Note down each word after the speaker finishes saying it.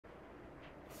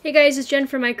Hey guys, it's Jen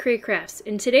from My Create Crafts.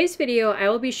 In today's video, I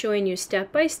will be showing you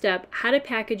step by step how to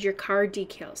package your card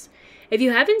decals. If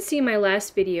you haven't seen my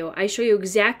last video, I show you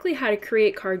exactly how to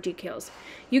create card decals.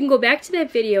 You can go back to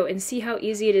that video and see how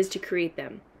easy it is to create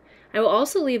them. I will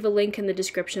also leave a link in the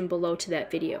description below to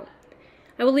that video.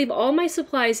 I will leave all my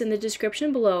supplies in the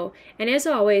description below, and as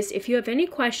always, if you have any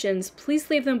questions,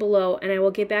 please leave them below and I will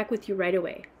get back with you right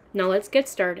away. Now let's get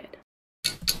started.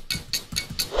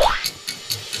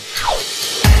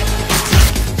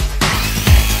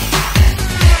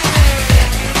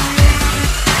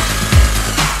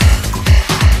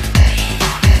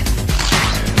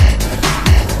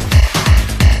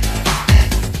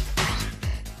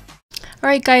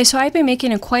 Alright guys, so I've been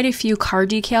making quite a few card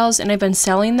decals and I've been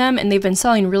selling them and they've been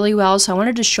selling really well, so I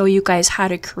wanted to show you guys how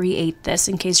to create this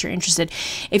in case you're interested.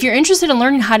 If you're interested in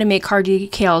learning how to make card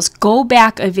decals, go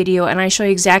back a video and I show you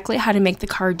exactly how to make the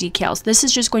card decals. This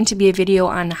is just going to be a video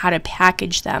on how to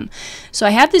package them. So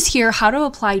I have this here, how to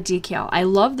apply decal. I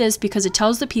love this because it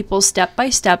tells the people step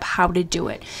by step how to do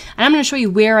it. And I'm going to show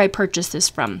you where I purchased this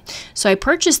from. So I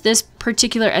purchased this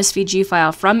particular SVG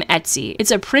file from Etsy.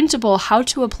 It's a printable how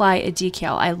to apply a decal.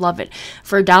 I love it.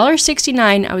 For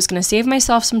 $1.69, I was going to save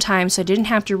myself some time so I didn't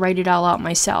have to write it all out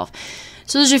myself.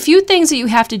 So there's a few things that you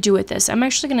have to do with this. I'm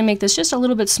actually going to make this just a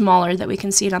little bit smaller that we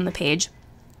can see it on the page.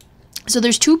 So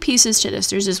there's two pieces to this.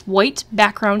 There's this white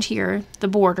background here, the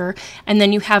border, and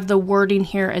then you have the wording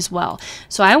here as well.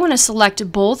 So I want to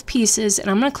select both pieces and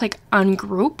I'm going to click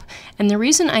ungroup. And the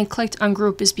reason I clicked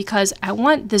ungroup is because I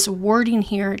want this wording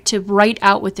here to write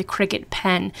out with the Cricut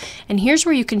pen. And here's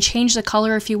where you can change the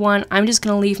color if you want. I'm just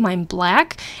going to leave mine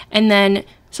black, and then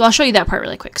so I'll show you that part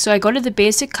really quick. So I go to the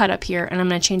basic cut up here and I'm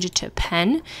going to change it to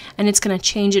pen, and it's going to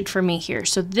change it for me here.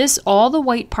 So this, all the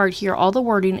white part here, all the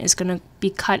wording is going to be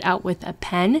cut out with a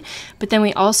pen, but then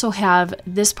we also have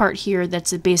this part here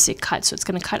that's a basic cut. So it's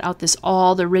going to cut out this,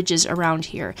 all the ridges around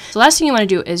here. So the last thing you want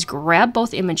to do is grab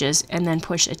both images and then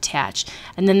push attach.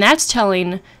 And then that's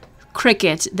telling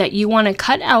Cricut that you want to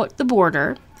cut out the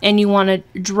border and you want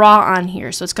to draw on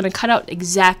here. So it's going to cut out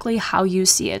exactly how you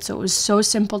see it. So it was so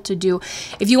simple to do.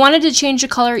 If you wanted to change the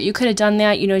color, you could have done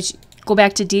that. You know, go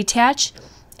back to detach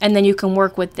and then you can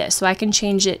work with this. So I can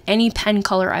change it any pen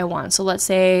color I want. So let's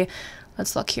say,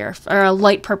 let's look here, or a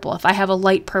light purple. If I have a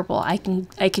light purple, I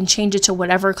can change it to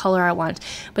whatever color I want.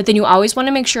 But then you always want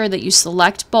to make sure that you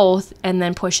select both and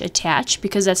then push attach,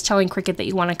 because that's telling Cricut that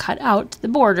you want to cut out the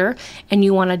border and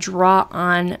you want to draw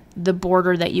on the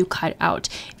border that you cut out.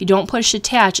 If you don't push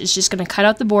attach, it's just going to cut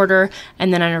out the border,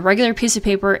 and then on a regular piece of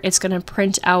paper, it's going to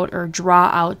print out or draw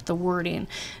out the wording.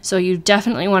 So you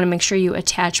definitely want to make sure you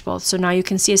attach both. So now you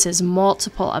can see it says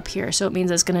multiple up here. So it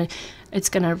means it's going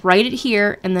to write it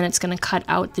here, and then it's going to cut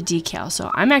out the decal.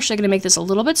 So I'm actually going to make this a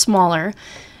little bit smaller,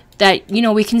 that, you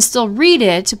know, we can still read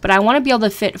it, but I want to be able to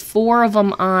fit 4 of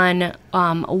them on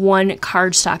one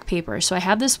cardstock paper. So I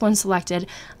have this one selected.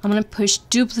 I'm going to push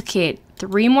duplicate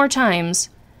 3 more times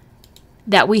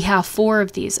that we have 4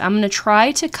 of these. I'm going to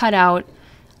try to cut out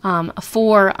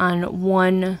 4 on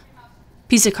one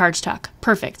piece of cardstock.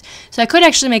 Perfect. So I could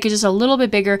actually make it just a little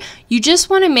bit bigger. You just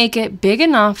want to make it big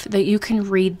enough that you can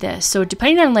read this. So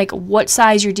depending on like what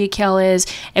size your decal is,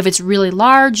 if it's really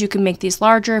large, you can make these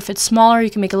larger. If it's smaller, you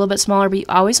can make it a little bit smaller, but you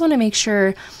always want to make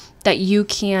sure that you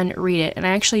can read it. And I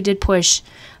actually did push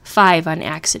 5 on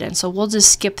accident, so we'll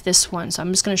just skip this one. So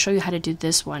I'm just going to show you how to do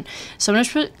this one. So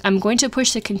I'm going to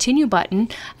push the continue button, and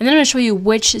then I'm going to show you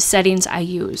which settings I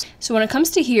use. So when it comes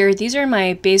to here, these are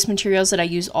my base materials that I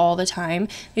use all the time.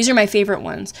 These are my favorite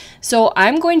ones. So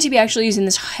I'm going to be actually using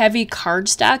this heavy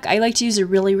cardstock. I like to use a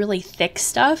really thick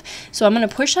stuff. So I'm going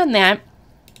to push on that.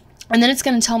 And then it's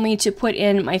going to tell me to put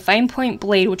in my fine point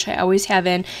blade, which I always have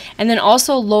in, and then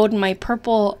also load my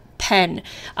purple pen.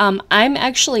 I'm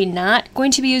actually not going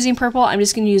to be using purple. I'm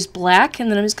just going to use black, and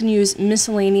then I'm just going to use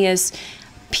miscellaneous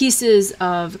pieces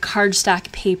of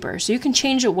cardstock paper. So you can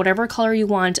change it whatever color you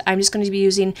want. I'm just going to be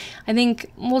using, I think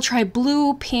we'll try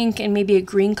blue, pink, and maybe a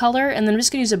green color, and then I'm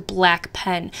just going to use a black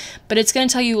pen. But it's going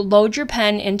to tell you load your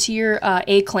pen into your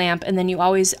A clamp, and then you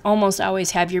almost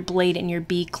always have your blade in your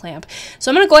B clamp.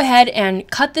 So I'm going to go ahead and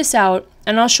cut this out,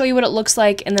 and I'll show you what it looks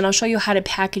like, and then I'll show you how to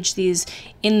package these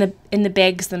in the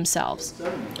bags themselves.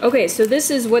 Okay, so this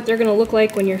is what they're going to look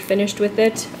like when you're finished with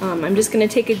it. I'm just going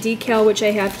to take a decal, which I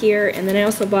have here, and then I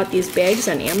also bought these bags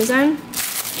on Amazon.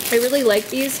 I really like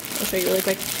these. I'll show you really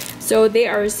quick. So they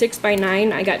are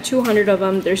 6x9. I got 200 of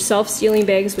them. They're self-sealing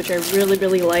bags, which I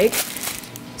really like.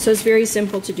 So it's very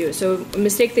simple to do. So a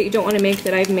mistake that you don't want to make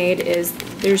that I've made is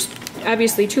there's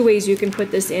obviously 2 ways you can put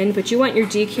this in, but you want your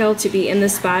decal to be in the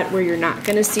spot where you're not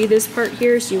going to see this part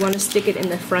here, so you want to stick it in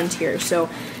the front here. So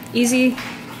easy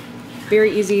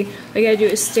very easy. All you gotta do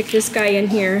is stick this guy in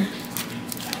here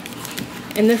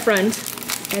in the front,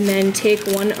 and then take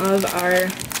one of our,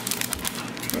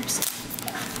 oops,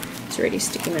 it's already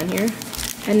sticking on here,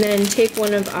 and then take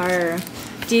one of our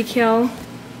decal,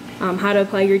 how to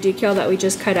apply your decal that we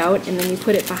just cut out, and then you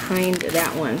put it behind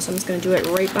that one. So I'm just going to do it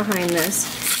right behind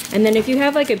this. And then if you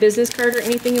have like a business card or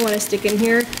anything you want to stick in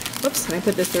here, whoops, I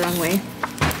put this the wrong way,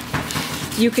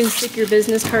 you can stick your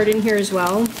business card in here as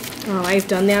well. I've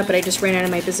done that, but I just ran out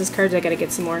of my business cards. I got to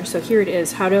get some more. So here it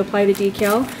is, how to apply the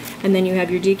decal, and then you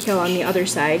have your decal on the other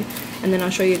side, and then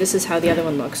I'll show you this is how the other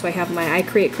one looks. So I have my I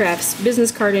Create Crafts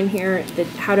business card in here, the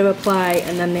how to apply,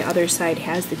 and then the other side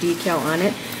has the decal on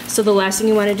it. So the last thing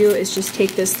you want to do is just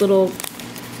take this little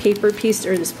paper piece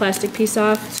or this plastic piece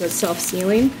off, so it's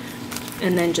self-sealing,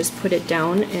 and then just put it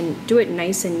down and do it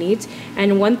nice and neat.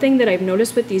 And one thing that I've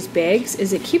noticed with these bags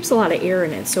is it keeps a lot of air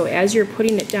in it. So as you're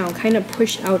putting it down, kind of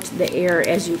push out the air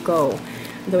as you go.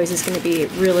 Otherwise it's going to be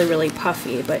really, really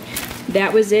puffy. But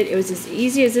that was it. It was as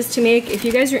easy as this to make. If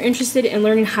you guys are interested in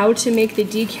learning how to make the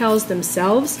decals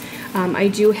themselves, I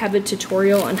do have a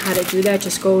tutorial on how to do that.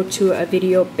 Just go to a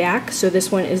video back. So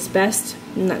this one is best.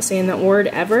 I'm not saying that word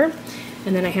ever.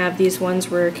 And then I have these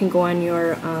ones where it can go on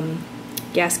your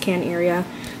gas can area.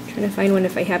 I'm trying to find one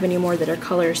if I have any more that are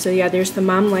color. So yeah, there's the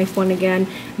Mom Life one again.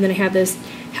 And then I have this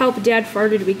Help Dad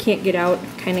Farted We Can't Get Out.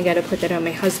 Kind of got to put that on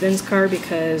my husband's car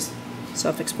because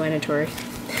self-explanatory.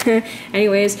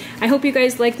 Anyways, I hope you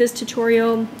guys like this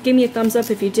tutorial. Give me a thumbs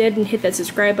up if you did, and hit that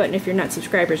subscribe button if you're not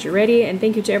subscribers already. And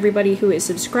thank you to everybody who is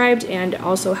subscribed and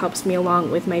also helps me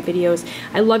along with my videos.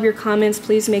 I love your comments.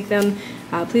 Please make them,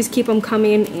 please keep them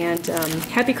coming, and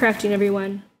happy crafting,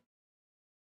 everyone.